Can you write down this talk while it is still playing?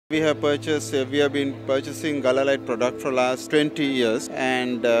We have been purchasing Galalite product for last 20 years,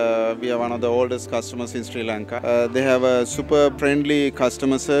 and we are one of the oldest customers in Sri Lanka. They have a super friendly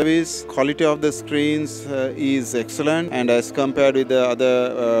customer service. Quality of the screens is excellent, and as compared with the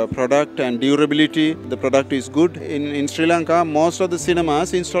other product and durability, the product is good. In Sri Lanka, most of the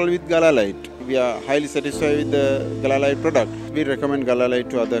cinemas installed with Galalite. We are highly satisfied with the Galalite product. We recommend Galalite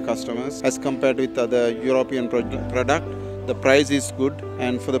to other customers as compared with other European product. The price is good,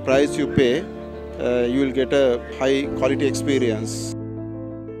 and for the price you pay, you will get a high quality experience.